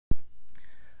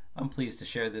I'm pleased to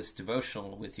share this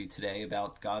devotional with you today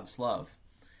about God's love.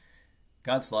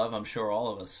 God's love, I'm sure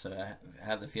all of us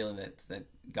have the feeling that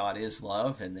God is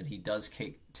love and that He does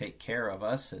take care of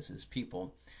us as His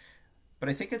people. But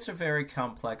I think it's a very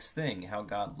complex thing, how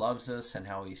God loves us and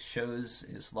how He shows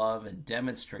His love and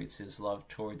demonstrates His love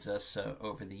towards us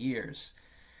over the years.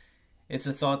 It's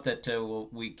a thought that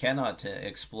we cannot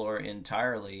explore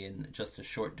entirely in just a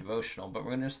short devotional, but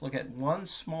we're going to just look at one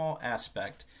small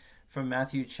aspect from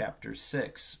Matthew chapter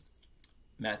 6.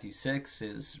 Matthew 6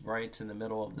 is right in the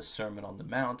middle of the Sermon on the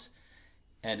Mount,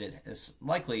 and it is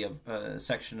likely a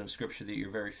section of Scripture that you're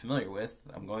very familiar with.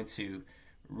 I'm going to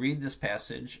read this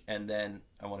passage, and then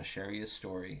I want to share you a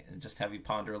story and just have you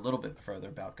ponder a little bit further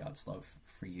about God's love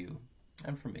for you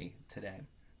and for me today.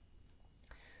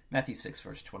 Matthew 6,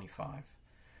 verse 25.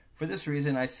 For this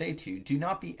reason I say to you, do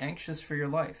not be anxious for your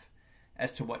life,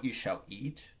 as to what you shall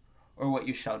eat, or what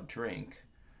you shall drink,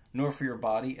 nor for your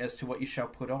body as to what you shall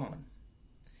put on.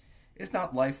 Is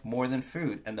not life more than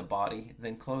food, and the body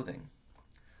than clothing?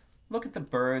 Look at the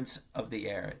birds of the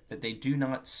air, that they do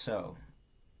not sow,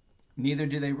 neither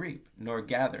do they reap, nor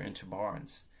gather into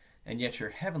barns, and yet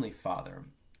your heavenly Father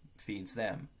feeds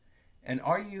them. And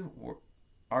are you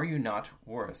not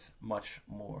worth much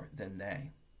more than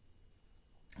they?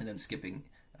 And then skipping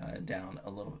down a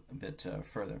little bit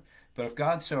further. But if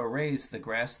God so arrays the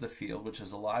grass of the field, which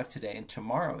is alive today and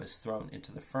tomorrow is thrown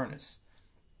into the furnace,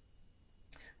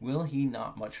 will He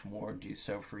not much more do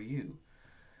so for you,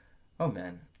 O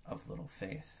men of little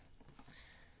faith?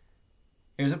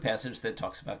 Here's a passage that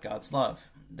talks about God's love,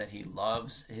 that He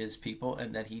loves His people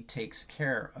and that He takes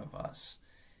care of us.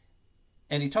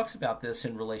 And He talks about this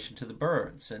in relation to the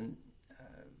birds, and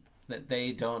that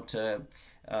they don't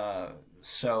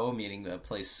sow, meaning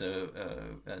place a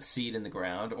seed in the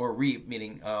ground, or reap,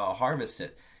 meaning harvest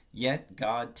it, yet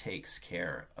God takes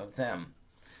care of them.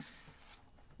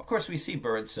 Of course, we see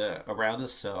birds around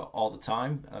us all the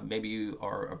time. Maybe you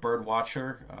are a bird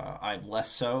watcher. I'm less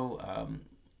so.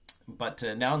 But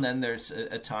now and then there's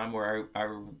a time where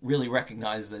I really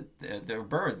recognize that there are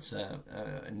birds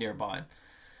nearby.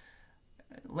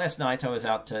 Last night I was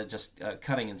out just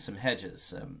cutting in some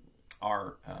hedges.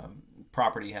 Our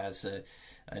property has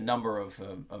a number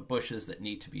of bushes that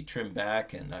need to be trimmed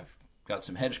back, and I've got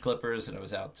some hedge clippers, and I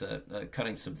was out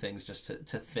cutting some things just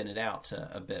to thin it out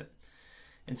a bit.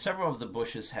 And several of the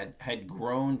bushes had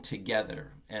grown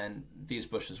together, and these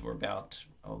bushes were about,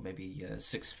 maybe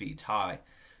 6 feet high.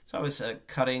 So I was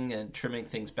cutting and trimming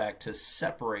things back to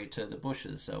separate the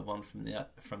bushes, one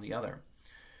from the other.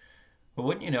 But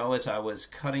wouldn't you know, as I was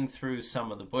cutting through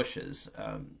some of the bushes,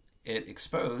 it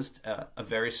exposed a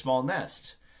very small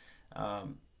nest.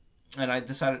 And I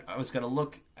decided I was going to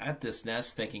look at this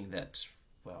nest thinking that,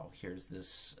 well, here's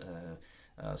this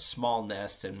small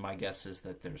nest, and my guess is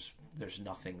that there's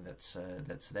nothing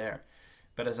that's there.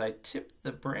 But as I tipped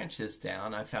the branches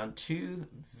down, I found two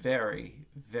very,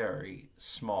 very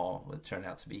small, what turned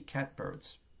out to be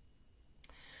catbirds.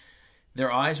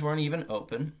 Their eyes weren't even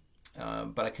open,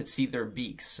 but I could see their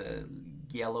beaks,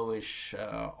 yellowish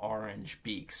orange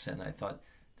beaks, and I thought,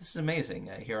 this is amazing.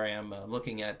 Here I am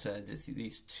looking at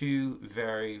these two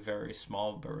very, very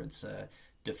small birds,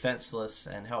 defenseless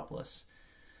and helpless.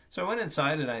 So I went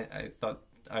inside, and I thought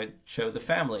I'd show the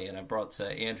family, and I brought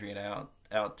Andrea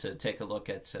out to take a look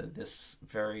at this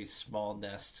very small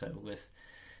nest with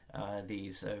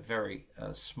these very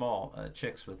small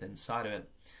chicks within inside of it.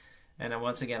 And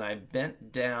once again, I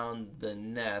bent down the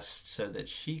nest so that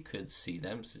she could see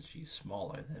them, since she's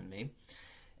smaller than me.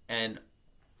 And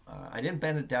I didn't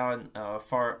bend it down as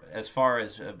far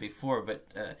as before, but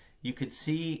you could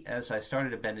see as I started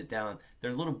to bend it down,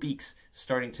 their little beaks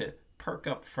starting to pick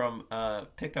up from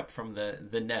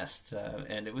the nest,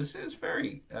 and it was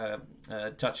very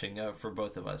touching for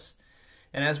both of us.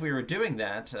 And as we were doing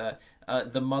that,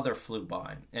 the mother flew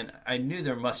by, and I knew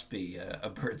there must be a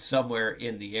bird somewhere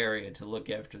in the area to look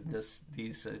after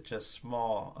these just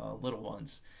small little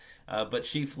ones. But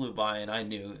she flew by, and I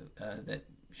knew that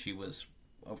she was,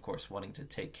 of course, wanting to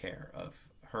take care of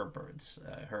her birds,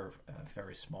 her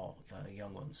very small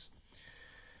young ones.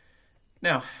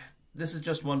 Now, this is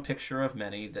just one picture of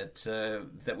many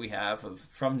that we have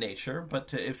from nature,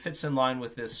 but it fits in line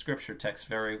with this scripture text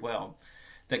very well,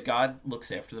 that God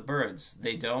looks after the birds.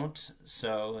 They don't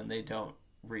sow and they don't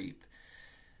reap,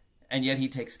 and yet He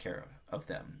takes care of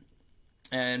them.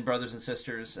 And brothers and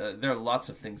sisters, there are lots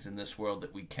of things in this world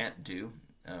that we can't do.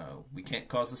 We can't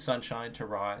cause the sunshine to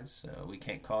rise. We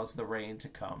can't cause the rain to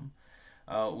come.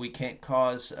 We can't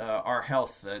cause our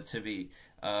health to be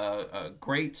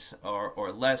great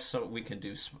or less, so we can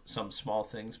do some small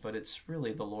things, but it's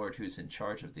really the Lord who's in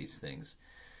charge of these things.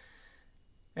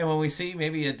 And when we see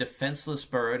maybe a defenseless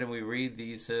bird and we read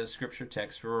these scripture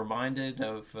texts, we're reminded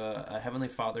of a Heavenly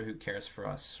Father who cares for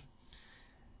us.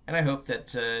 And I hope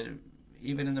that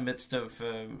even in the midst of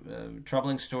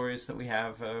troubling stories that we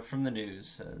have from the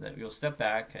news, that you'll step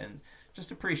back and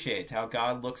just appreciate how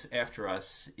God looks after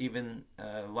us, even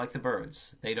like the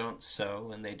birds. They don't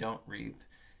sow and they don't reap,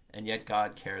 and yet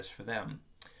God cares for them.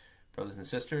 Brothers and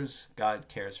sisters, God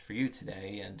cares for you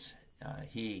today, and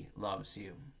He loves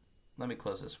you. Let me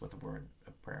close this with a word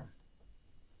of prayer.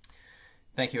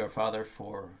 Thank you, our Father,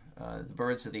 for the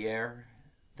birds of the air.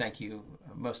 Thank you,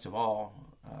 most of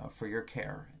all, for your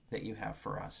care that you have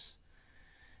for us.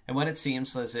 And when it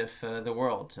seems as if the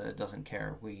world doesn't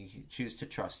care, we choose to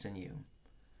trust in you.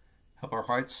 Help our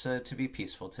hearts to be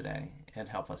peaceful today, and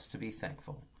help us to be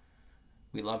thankful.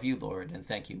 We love you, Lord, and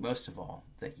thank you most of all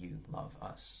that you love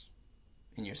us.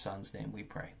 In your Son's name we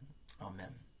pray.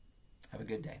 Amen. Have a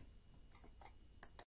good day.